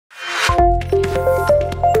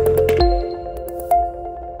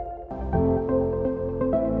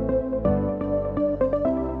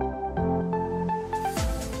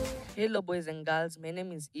Hello, boys and girls. My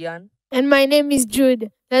name is Ian. And my name is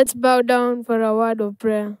Jude. Let's bow down for a word of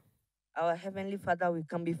prayer. Our Heavenly Father, we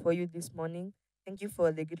come before you this morning. Thank you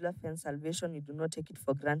for the good life and salvation. We do not take it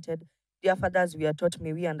for granted. Dear fathers, we are taught,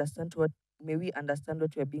 may we understand what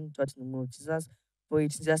we are being taught in the name of Jesus. For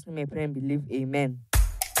it is just name I pray and believe. Amen.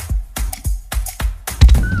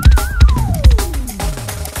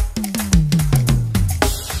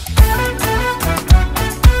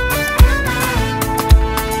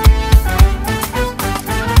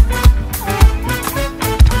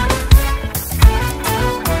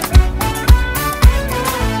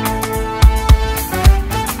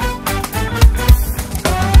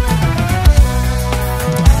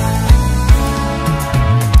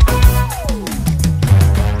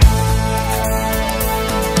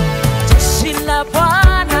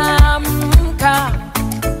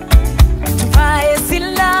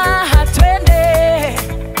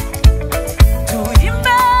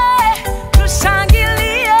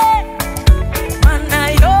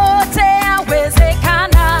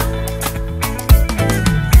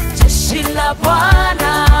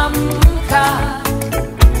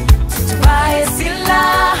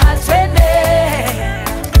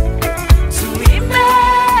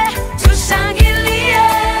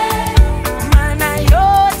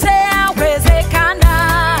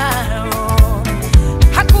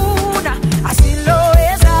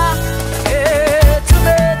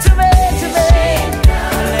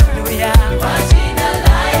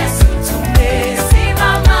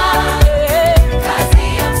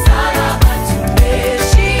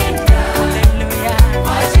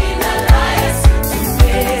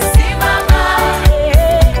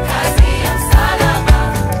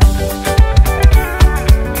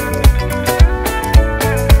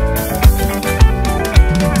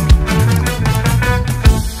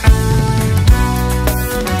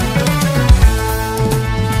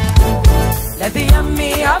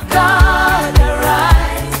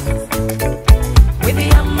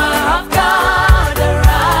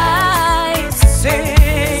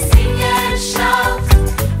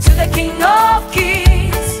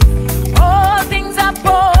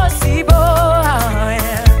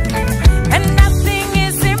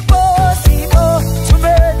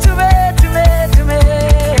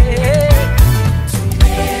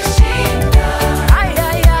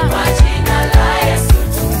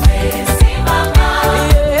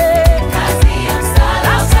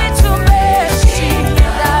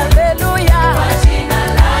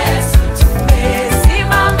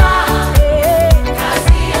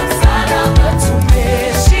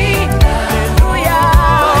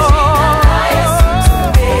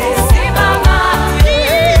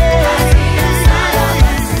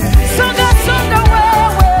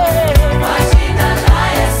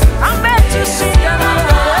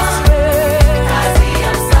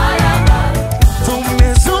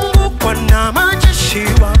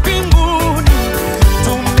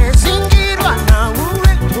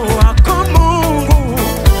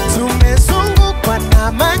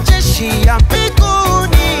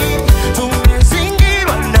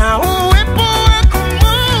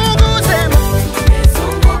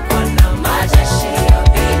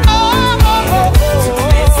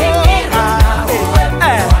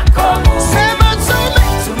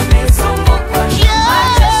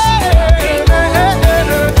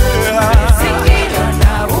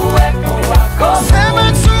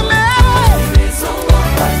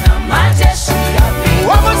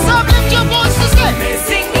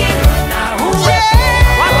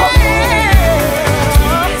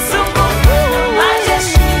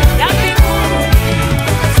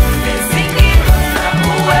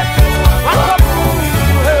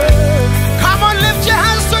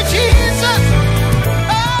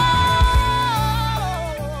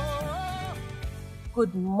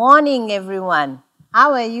 Good morning, everyone.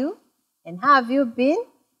 How are you? And how have you been?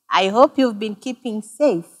 I hope you've been keeping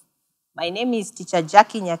safe. My name is Teacher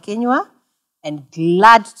Jackie Nyakenywa, and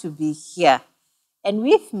glad to be here. And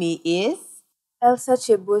with me is Elsa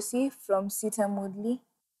Chebosi from CITAM Woodley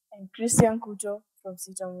and Christian Kujo from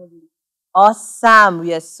CITAM Woodley. Awesome.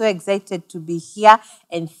 We are so excited to be here.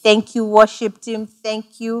 And thank you, worship team.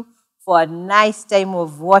 Thank you for a nice time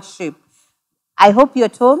of worship. I hope you're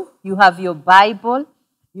at home. You have your Bible,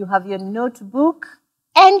 you have your notebook,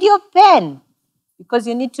 and your pen, because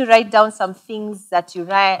you need to write down some things that you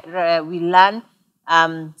we learn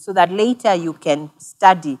so that later you can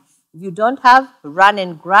study. If you don't have, run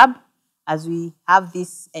and grab as we have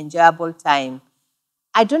this enjoyable time.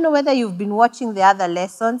 I don't know whether you've been watching the other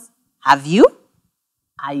lessons. Have you?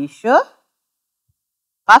 Are you sure?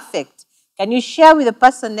 Perfect. Can you share with the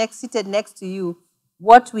person seated next to you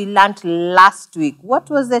what we learned last week. What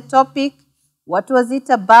was the topic? What was it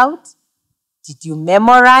about? Did you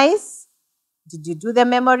memorize? Did you do the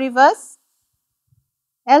memory verse?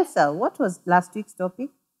 Elsa, what was last week's topic?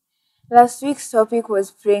 Last week's topic was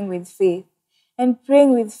praying with faith. And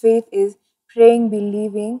praying with faith is praying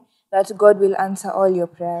believing that God will answer all your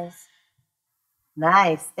prayers.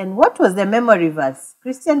 Nice. And what was the memory verse?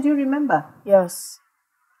 Christian, do you remember? Yes,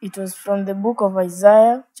 it was from the book of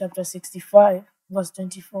Isaiah, chapter 65, verse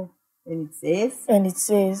 24. And it says? And it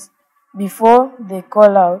says, "Before they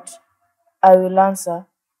call out, I will answer,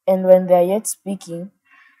 and when they are yet speaking,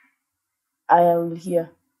 I will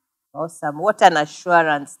hear." Awesome. What an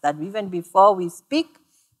assurance that even before we speak,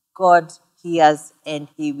 God hears and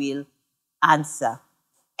He will answer.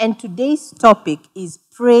 And today's topic is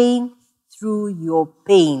praying through your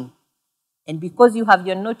pain. And because you have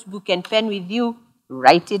your notebook and pen with you,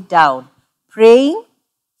 write it down. Praying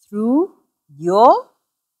through your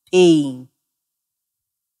pain.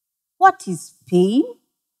 What is pain?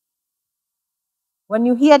 When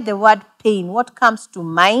you hear the word pain, what comes to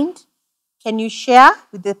mind? Can you share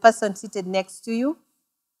with the person seated next to you?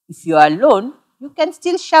 If you are alone, you can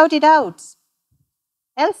still shout it out.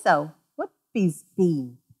 Elsa, what is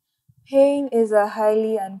pain? Pain is a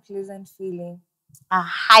highly unpleasant feeling. A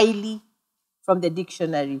highly, from the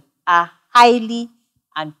dictionary, a highly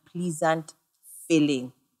unpleasant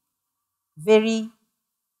feeling. Very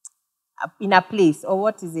in a place, or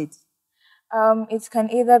what is it? It can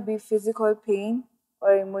either be physical pain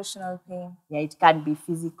or emotional pain. Yeah, it can be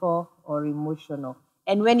physical or emotional.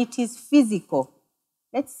 And when it is physical,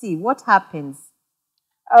 let's see what happens.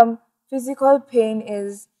 Physical pain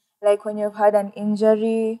is like when you've had an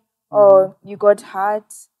injury or you got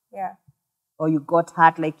hurt. Yeah. Or you got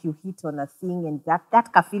hurt, like you hit on a thing, and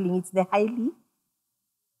that feeling, it's the highly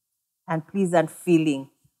unpleasant feeling.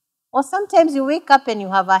 Or sometimes you wake up and you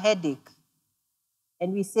have a headache.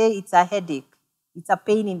 And we say it's a headache. It's a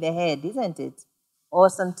pain in the head, isn't it? Or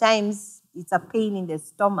sometimes it's a pain in the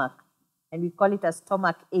stomach, and we call it a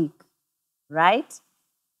stomach ache, right?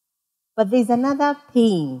 But there's another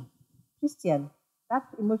pain. Christian, that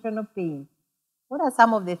emotional pain. What are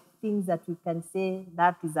some of the things that we can say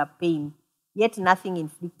that is a pain, yet nothing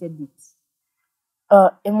inflicted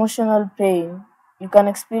it? Emotional pain. You can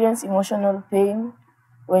experience emotional pain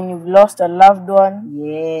when you've lost a loved one.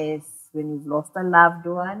 Yes, when you've lost a loved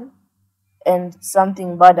one. And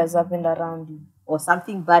something bad has happened around you. Or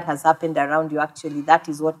something bad has happened around you, actually. That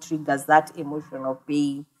is what triggers that emotional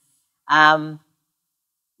pain.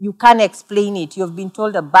 You can't explain it. You've been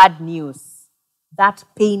told a bad news. That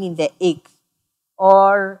pain in the ache.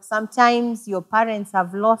 Or sometimes your parents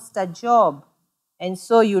have lost a job. And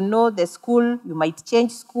so you know the school, you might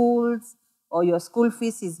change schools, or your school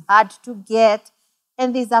fees is hard to get.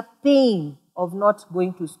 And there's a pain of not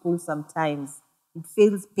going to school sometimes. It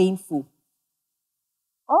feels painful.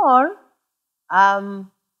 Or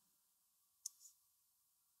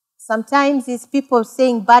sometimes it's people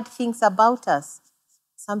saying bad things about us.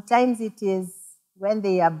 Sometimes it is when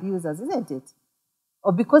they abuse us, isn't it?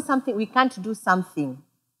 Or because we can't do something,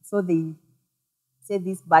 so they say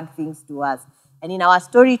these bad things to us. And in our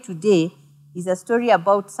story today is a story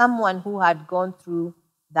about someone who had gone through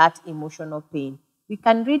that emotional pain. We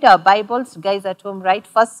can read our Bibles, guys at home, right?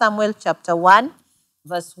 1 Samuel chapter 1,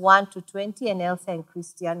 verse 1 to 20, and Elsa and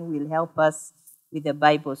Christian will help us with the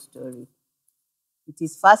Bible story. It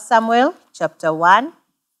is 1 Samuel chapter 1,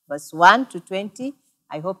 verse 1 to 20.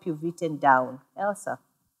 I hope you've written down. Elsa.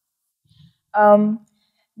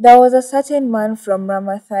 There was a certain man from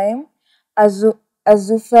Ramathaim, a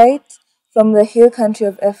Zuphite from the hill country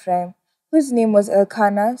of Ephraim, whose name was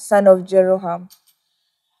Elkanah, son of Jeroham,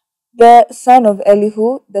 the son of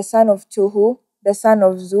Elihu, the son of Tohu, the son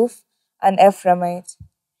of Zuph, an Ephraimite.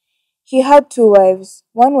 He had two wives.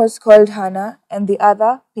 One was called Hannah, and the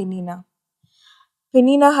other Peninnah.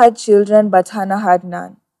 Peninnah had children, but Hannah had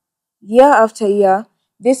none. Year after year,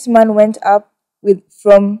 this man went up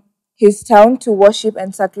from his town to worship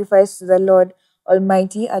and sacrifice to the Lord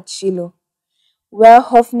Almighty at Shiloh, where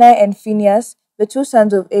Hophni and Phinehas, the two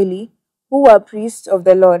sons of Eli, who were priests of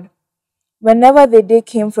the Lord. Whenever the day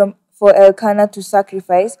came for Elkanah to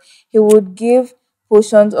sacrifice, he would give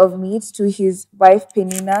portions of meat to his wife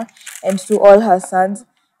Peninnah and to all her sons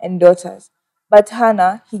and daughters. But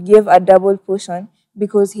Hannah he gave a double portion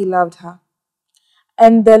because he loved her.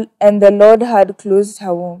 And the Lord had closed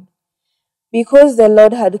her womb. Because the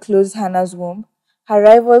Lord had closed Hannah's womb, her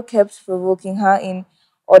rival kept provoking her in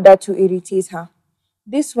order to irritate her.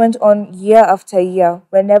 This went on year after year.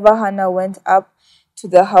 Whenever Hannah went up to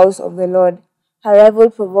the house of the Lord, her rival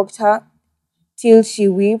provoked her till she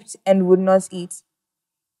wept and would not eat.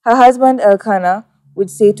 Her husband Elkanah would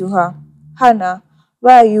say to her, Hannah,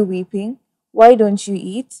 why are you weeping? Why don't you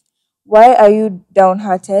eat? Why are you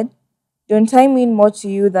downhearted? Don't I mean more to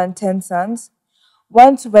you than 10 sons?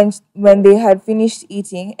 Once, when they had finished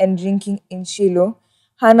eating and drinking in Shiloh,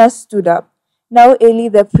 Hannah stood up. Now Eli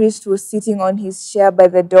the priest was sitting on his chair by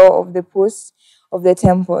the door of the post of the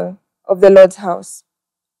temple, of the Lord's house.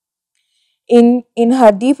 In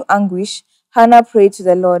her deep anguish, Hannah prayed to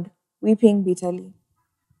the Lord, weeping bitterly.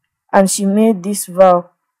 And she made this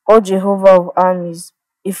vow, O Jehovah of armies,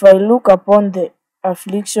 if I look upon the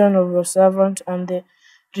affliction of your servant and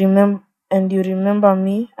you remember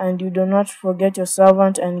me, and you do not forget your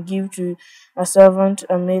servant and give to a servant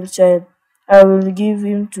a male child, I will give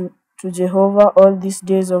him to Jehovah all these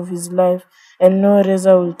days of his life, and no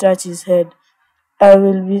razor will touch his head. I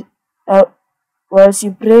will be uh, While she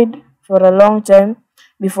prayed for a long time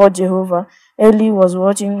before Jehovah, Eli was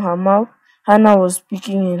watching her mouth. Hannah was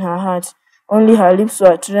speaking in her heart. Only her lips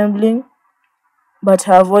were trembling, but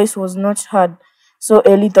her voice was not heard. So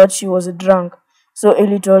Eli thought she was drunk. So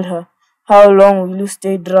Eli told her, How long will you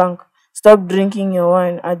stay drunk? Stop drinking your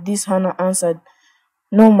wine. At this Hannah answered,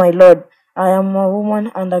 No, my lord, I am a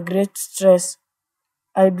woman under great stress.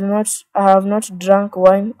 I have not drunk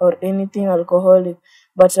wine or anything alcoholic,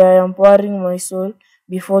 but I am pouring my soul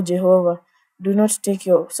before Jehovah. Do not take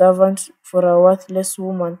your servant for a worthless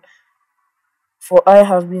woman, for I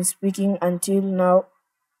have been speaking until now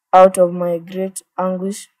out of my great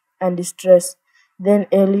anguish and distress. Then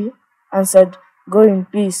Eli answered, Go in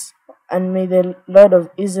peace, and may the Lord of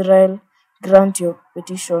Israel grant your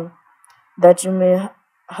petition, that you may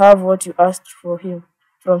have what you asked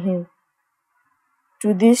from him.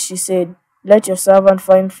 To this she said, Let your servant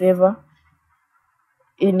find favor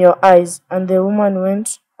in your eyes. And the woman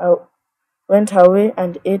went her way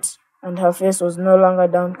and ate, and her face was no longer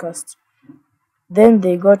downcast. Then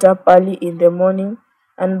they got up early in the morning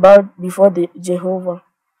and bowed before Jehovah,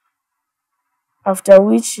 after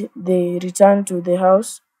which they returned to the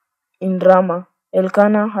house in Ramah.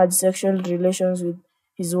 Elkanah had sexual relations with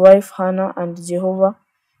his wife Hannah, and Jehovah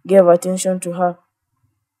gave attention to her.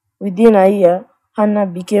 Within a year, Hannah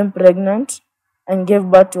became pregnant and gave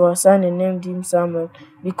birth to a son and named him Samuel,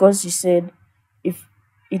 because she said, If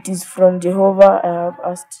it is from Jehovah I have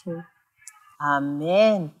asked him.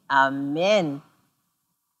 Amen. Amen.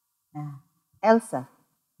 Elsa,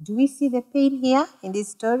 do we see the pain here in this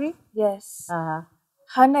story? Yes. Uh,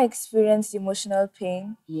 Hannah experienced emotional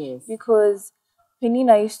pain yes. because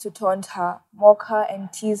Penina used to taunt her, mock her,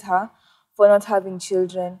 and tease her for not having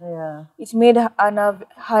children. Yeah. It made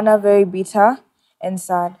Hannah very bitter and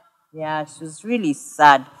sad. Yeah, she was really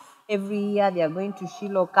sad. Every year they are going to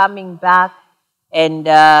Shiloh, coming back, and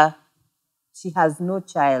she has no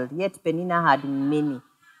child. Yet Penina had many.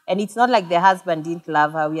 And it's not like the husband didn't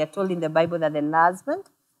love her. We are told in the Bible that the husband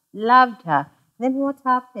loved her. Then what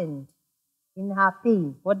happened? In her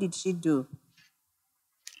pain, what did she do?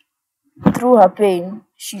 Through her pain,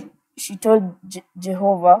 she told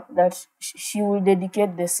Jehovah that she will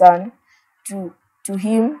dedicate the son to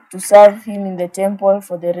him to serve him in the temple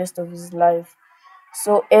for the rest of his life.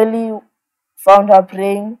 So Eli found her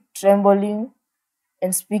praying, trembling,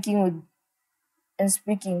 and speaking,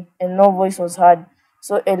 and no voice was heard.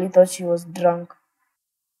 So Eli thought she was drunk.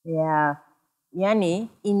 Yeah. Yani,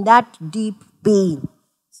 in that deep pain,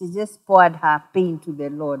 she just poured her pain to the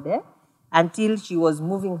Lord, until she was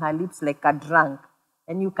moving her lips like a drunk.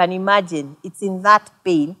 And you can imagine, it's in that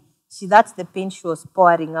pain, that's the pain she was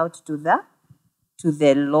pouring out to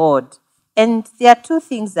the Lord. And there are two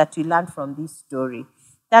things that we learn from this story.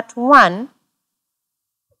 That one,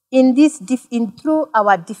 through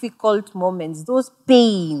our difficult moments, those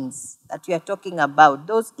pains that we are talking about,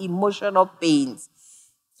 those emotional pains,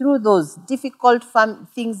 through those difficult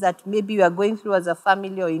things that maybe we are going through as a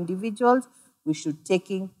family or individuals, we should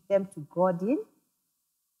taking them to God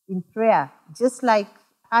in prayer, just like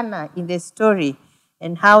Hannah in the story,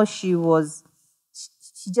 and how she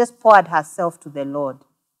just poured herself to the Lord.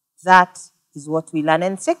 That is what we learn.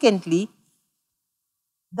 And secondly,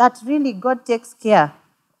 that really God takes care,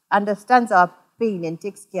 understands our pain and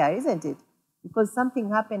takes care, isn't it? Because something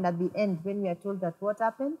happened at the end when we are told that what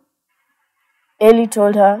happened? Eli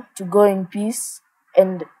told her to go in peace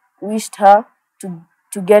and wished her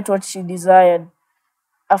to get what she desired.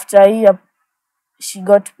 After a year, she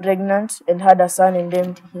got pregnant and had a son and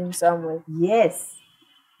named him Samuel. Yes,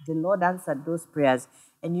 the Lord answered those prayers.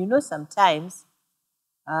 And sometimes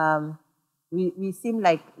it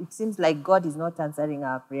seems like God is not answering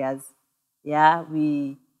our prayers. Yeah,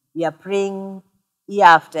 we are praying year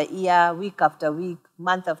after year, week after week,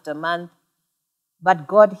 month after month, but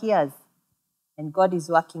God hears and God is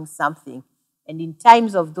working something. And in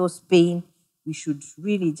times of those pain, we should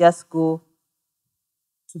really just go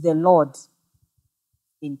to the Lord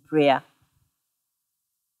in prayer.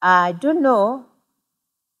 I don't know,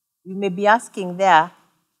 you may be asking there,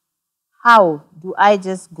 how do I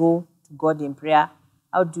just go to God in prayer?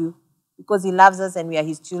 Because He loves us and we are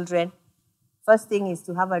His children. First thing is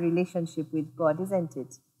to have a relationship with God, isn't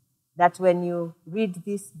it? That when you read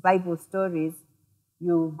these Bible stories,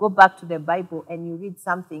 you go back to the Bible and you read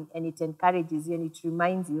something and it encourages you and it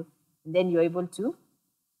reminds you, and then you're able to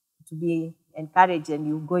be encouraged and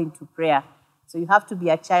you go into prayer. So you have to be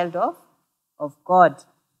a child of God.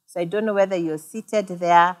 So I don't know whether you're seated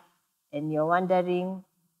there and you're wondering,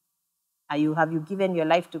 have you given your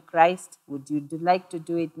life to Christ? Would you like to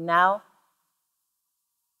do it now?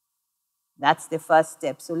 That's the first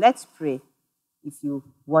step. So let's pray if you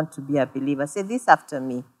want to be a believer. Say this after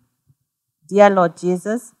me. Dear Lord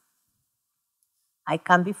Jesus, I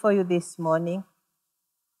come before you this morning.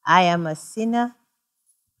 I am a sinner.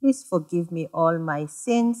 Please forgive me all my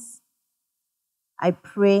sins. I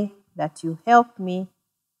pray that you help me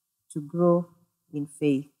to grow in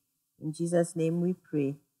faith. In Jesus' name we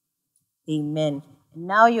pray. Amen. And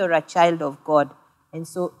now you're a child of God. And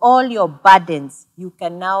so all your burdens, you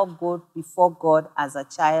can now go before God as a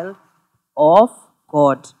child of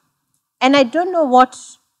God. And I don't know what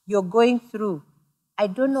you're going through. I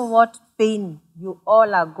don't know what pain you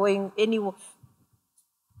all are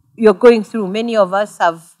you're going through. Many of us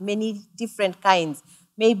have many different kinds.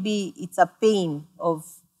 Maybe it's a pain of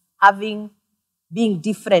being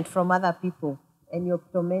different from other people, and you're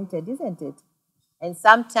tormented, isn't it? And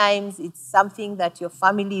sometimes it's something that your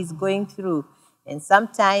family is going through, and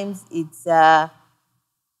sometimes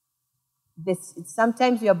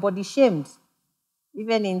sometimes you're body shamed,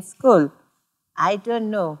 even in school. I don't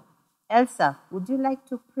know. Elsa, would you like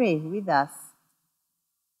to pray with us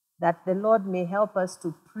that the Lord may help us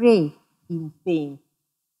to pray in pain?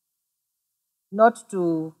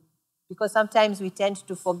 Because sometimes we tend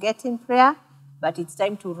to forget in prayer, but it's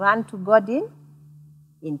time to run to God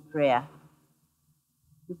in prayer.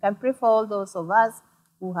 You can pray for all those of us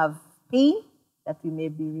who have pain, that we may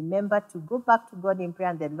be remembered to go back to God in prayer,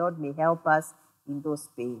 and the Lord may help us in those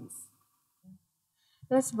pains.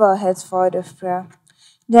 Let's bow our heads for a word of prayer.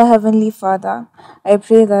 Dear Heavenly Father, I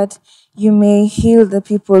pray that you may heal the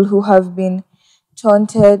people who have been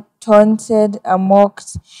taunted, and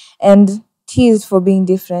mocked, and teased for being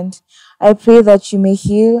different. I pray that you may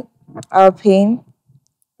heal our pain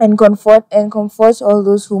and comfort all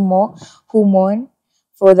those who mourn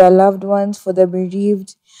for their loved ones, for the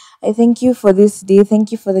bereaved. I thank you for this day.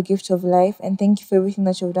 Thank you for the gift of life, and thank you for everything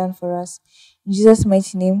that you've done for us. In Jesus'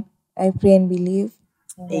 mighty name, I pray and believe.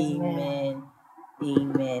 Amen.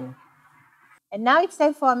 Amen. And now it's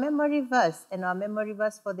time for our memory verse. And our memory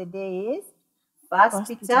verse for the day is 1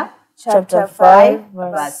 Peter Chapter 5,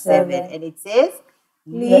 verse 7. And it says,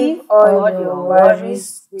 Leave all your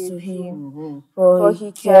worries to Him, for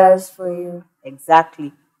He cares for you.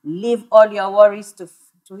 Exactly. Leave all your worries to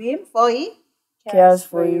Him, for He Cares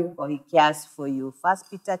for you. For He cares for you. 1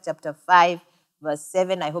 Peter chapter 5, verse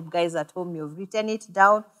 7. I hope, guys, at home you've written it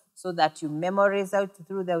down so that you memorize out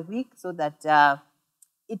through the week, so that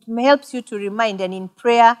it helps you to remind. And in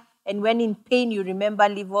prayer, and when in pain, you remember,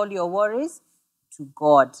 leave all your worries to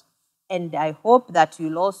God. And I hope that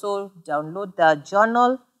you'll also download the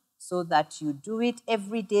journal so that you do it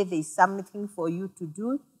every day. There's something for you to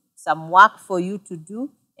do, some work for you to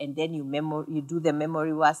do, and then you do the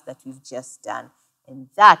memory verse that we've just done. And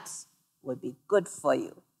that will be good for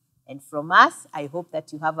you. And from us, I hope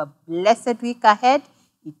that you have a blessed week ahead.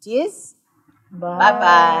 It is.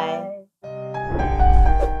 Bye-bye.